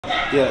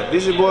Yeah,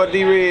 this your boy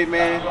D-Red,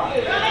 man,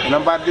 and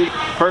I'm about to do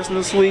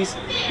personal sweets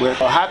with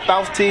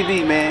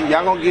HighThoughtsTV, man.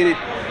 Y'all gonna get it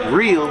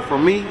real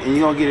from me, and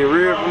you gonna get it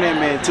real from them,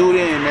 man. Tune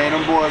in, man.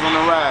 Them boys on the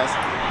rise.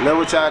 Love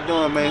what y'all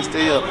doing, man.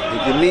 Stay up.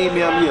 If you need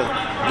me, I'm here.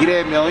 Get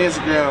at me on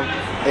Instagram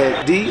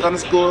at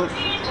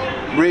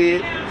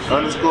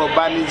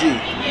D_Red_Botany G.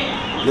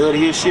 Love to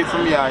hear shit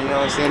from y'all, you know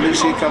what I'm saying? New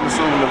shit coming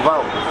soon. The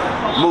Vault,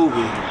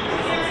 movie,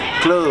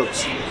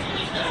 clubs,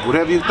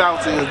 whatever you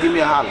thoughts is, give me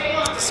a holler.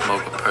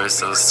 Smoke a purse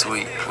so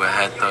sweet with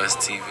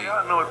HighThoughtsTV.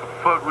 Y'all know what the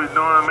fuck we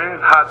doing, man.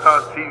 It's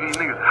HighThoughtsTV.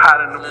 Niggas hot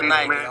in the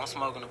bitch, man. I'm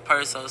smoking a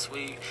purse so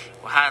sweet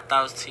with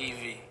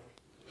HighThoughtsTV.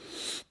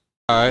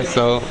 Alright,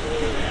 so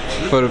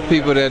for the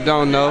people that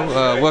don't know,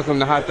 welcome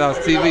to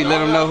HighThoughtsTV. Let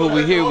them know who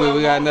we here with.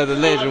 We got another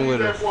legend with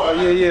us. Oh,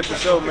 yeah, for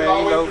sure,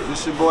 man. You know,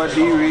 this your boy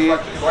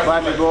D-Red,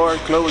 Botany Boyz,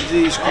 Clover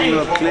G, Screwed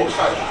Up Click,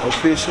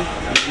 official.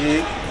 You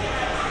dig?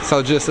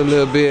 So just a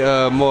little bit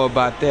more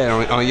about that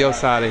on your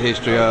side of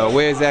history.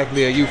 Where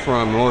exactly are you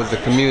from? What was the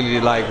community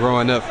like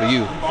growing up for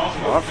you?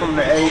 I'm from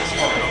the H,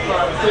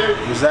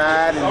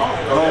 reside and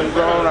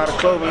homegrown out of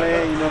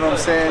CloverLand, you know what I'm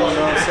saying? You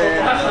know what I'm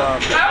saying?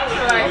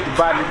 The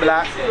Botany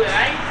block.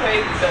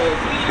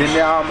 Been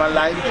there all my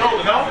life.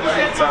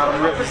 That's how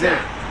I'm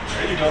representing.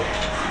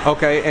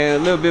 Okay, and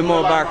a little bit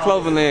more about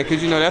CloverLand,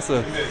 cause you know that's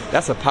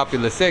a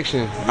popular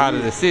section out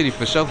of the city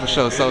for sure.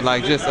 So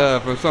like just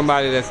for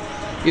somebody that's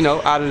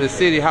out of the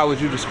city, how would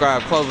you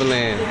describe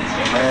CloverLand?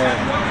 Man,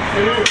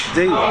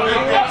 deep, you know what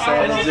I'm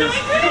saying? It's just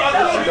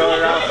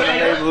started out from the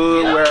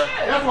neighborhood where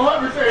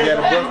we had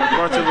a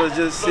bunch of us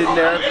just sitting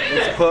there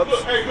with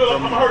pups,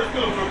 from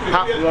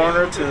Pop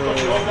Warner to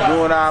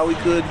doing all we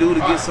could do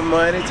to get some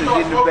money, to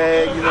get in the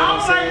bag, you know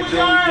what I'm saying?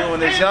 Doing what we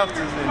doing as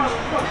youngsters and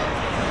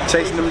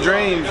chasing them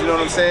dreams, you know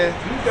what I'm saying?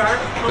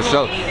 For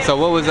sure. So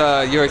what was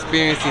your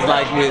experiences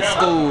like with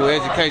school,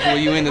 education? Were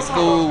you into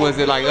school? Was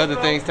it like other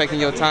things taking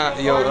your time,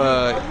 your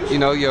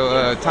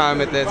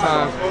time at that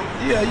time?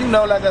 Yeah,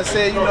 like I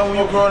said, when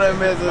you're growing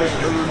up as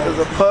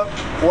a pup,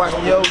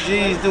 watching your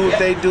OGs do what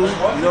they do,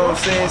 you know what I'm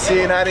saying?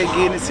 Seeing how they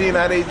get it, seeing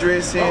how they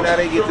dress, seeing how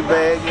they get the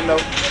bag,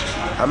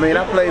 I mean,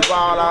 I played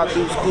ball all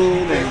through school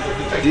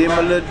and did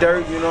my little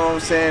dirt, you know what I'm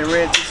saying?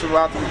 Ran through some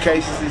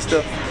altercations and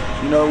stuff,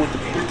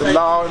 with the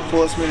law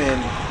enforcement,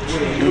 and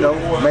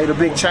made a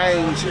big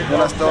change when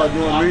I started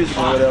doing music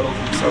or whatever.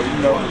 So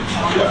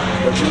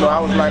but I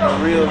was like a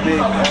real big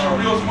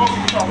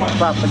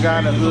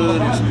propaganda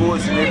hood and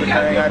sports and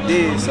everything I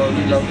did. So I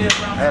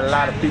had a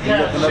lot of people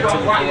looking up to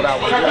me for what I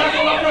was doing.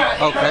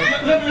 Okay,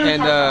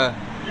 and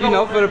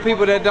for the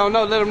people that don't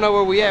know, let them know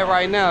where we at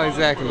right now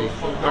exactly.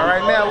 All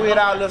right, now we at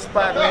our little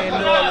spot,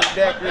 man. New Orleans,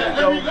 Dak, ready to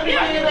go.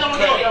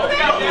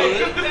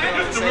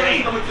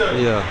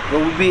 Yeah.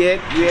 Where we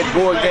at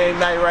board game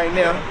night right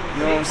now.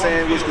 You know what I'm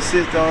saying? Which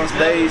consists on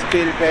spades,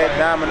 pitty pat,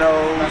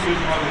 dominoes. You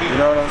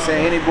know what I'm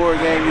saying? Any board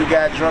game you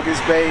got, drunken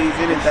spades,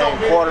 anything,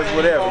 quarters,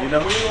 whatever.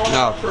 No.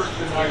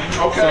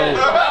 So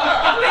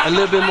a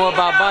little bit more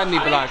about Botany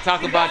Block.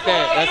 Talk about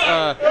that. That's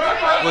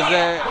was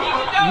that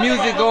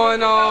music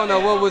going on, or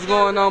what was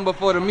going on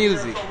before the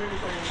music?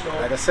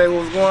 Like I say,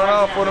 what was going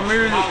on for the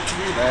music?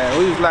 Man,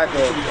 we was like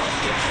a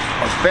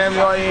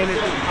family-oriented,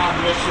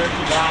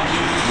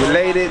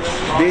 related,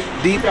 big,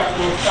 deep, a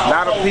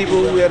lot of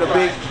people. We had a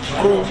big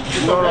crew,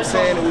 you know what I'm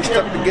saying? And we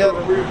stuck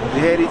together. We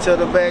had each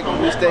other back,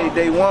 and we stayed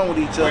day one with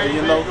each other,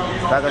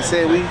 Like I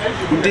said, we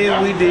did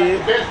what we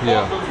did.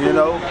 Yeah.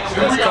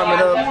 That's coming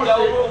up.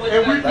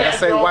 Like I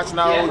say, watching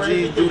our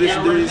OGs do this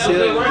and do this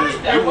here,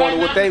 we wanted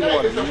what they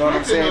wanted, you know what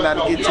I'm saying? Not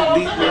to get too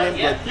deep in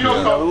it,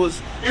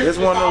 but it's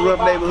one of the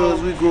rough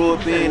neighborhoods we grew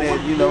up in, and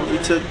we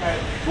took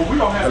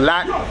a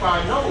lot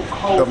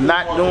of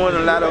not doing, a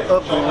lot of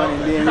up doing,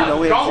 and then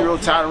we had zero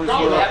tolerance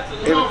for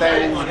everything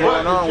that was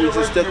going on. We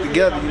just stuck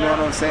together, you know what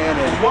I'm saying?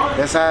 And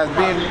that's how it's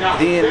been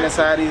then, and that's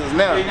how it is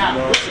now, you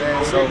know what I'm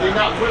saying? So,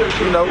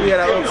 we had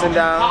our ups and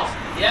downs,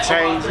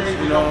 changes,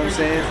 you know what I'm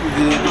saying? We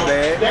good and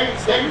bad.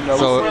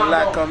 So we see a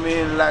lot come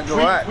in, a lot go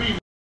out.